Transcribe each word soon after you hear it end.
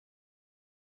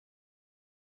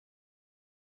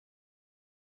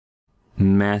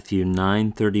Matthew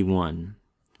 9:31.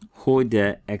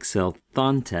 Hoide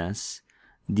exelthantes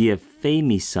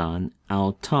diaphemisan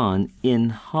auton in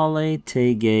hale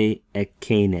tege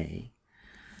ekene.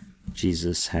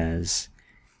 Jesus has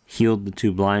healed the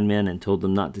two blind men and told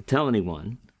them not to tell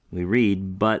anyone. We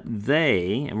read, but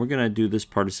they, and we're going to do this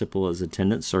participle as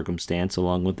attendant circumstance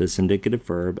along with this indicative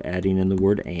verb, adding in the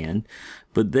word and,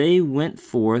 but they went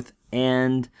forth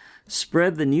and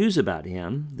spread the news about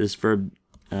him. This verb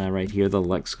right here, the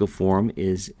lexical form,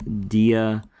 is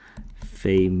diaphemizo,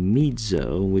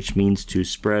 which means to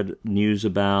spread news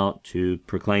about, to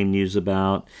proclaim news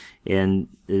about, and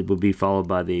it would be followed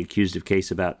by the accusative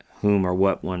case about whom or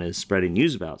what one is spreading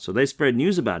news about. So they spread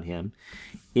news about him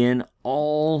in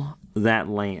all that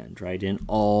land, right? In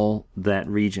all that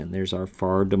region. There's our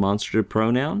far demonstrative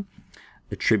pronoun,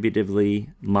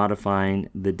 attributively modifying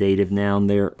the dative noun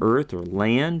there, earth or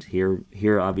land. Here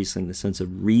obviously in the sense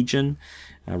of region.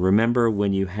 Remember,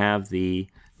 when you have the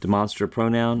demonstrative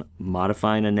pronoun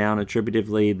modifying a noun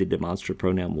attributively, the demonstrative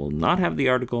pronoun will not have the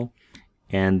article,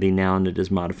 and the noun it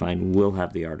is modifying will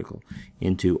have the article.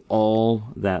 Into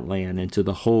all that land, into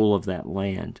the whole of that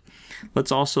land.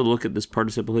 Let's also look at this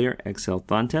participle here,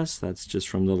 exelthantes. That's just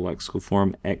from the lexical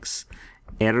form ex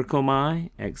erchomai,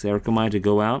 to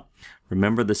go out.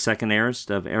 Remember, the second aorist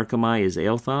of erchomai is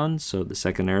eilthon, so the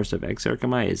second aorist of ex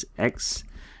erchomai is ex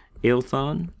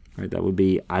eilthon. Right, that would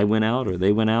be I went out or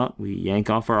they went out. We yank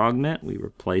off our augment. We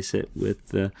replace it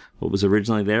with what was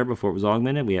originally there before it was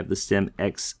augmented. We have the stem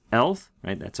ex-elth,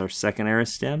 right? That's our second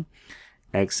aorist stem.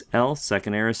 Ex-elth,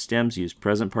 second aorist stems use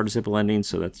present participle endings,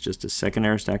 so that's just a second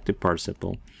aorist active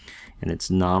participle. And it's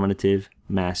nominative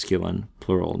masculine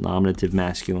plural, nominative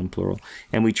masculine plural.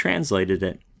 And we translated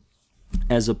it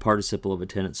as a participle of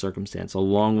attendant circumstance,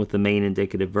 along with the main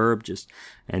indicative verb,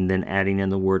 and then adding in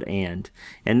the word and.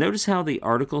 And notice how the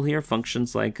article here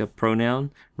functions like a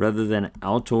pronoun. Rather than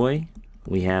autoi,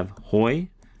 we have hoi,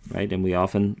 right? And we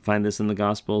often find this in the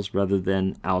Gospels. Rather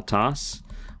than autos,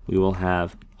 we will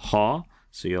have ha.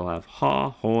 So you'll have ha,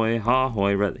 hoi,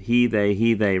 he,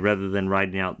 they, rather than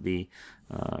writing out the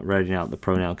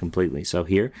pronoun completely. So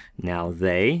here, now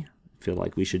they. Feel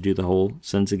like we should do the whole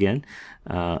sentence again,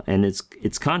 and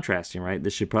it's contrasting, right?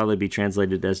 This should probably be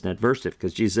translated as an adversative,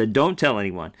 because Jesus said, "Don't tell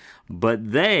anyone."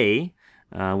 But they,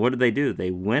 what did they do?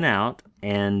 They went out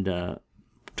and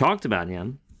talked about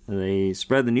him. They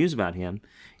spread the news about him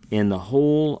in the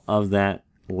whole of that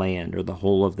land, or the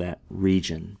whole of that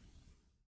region.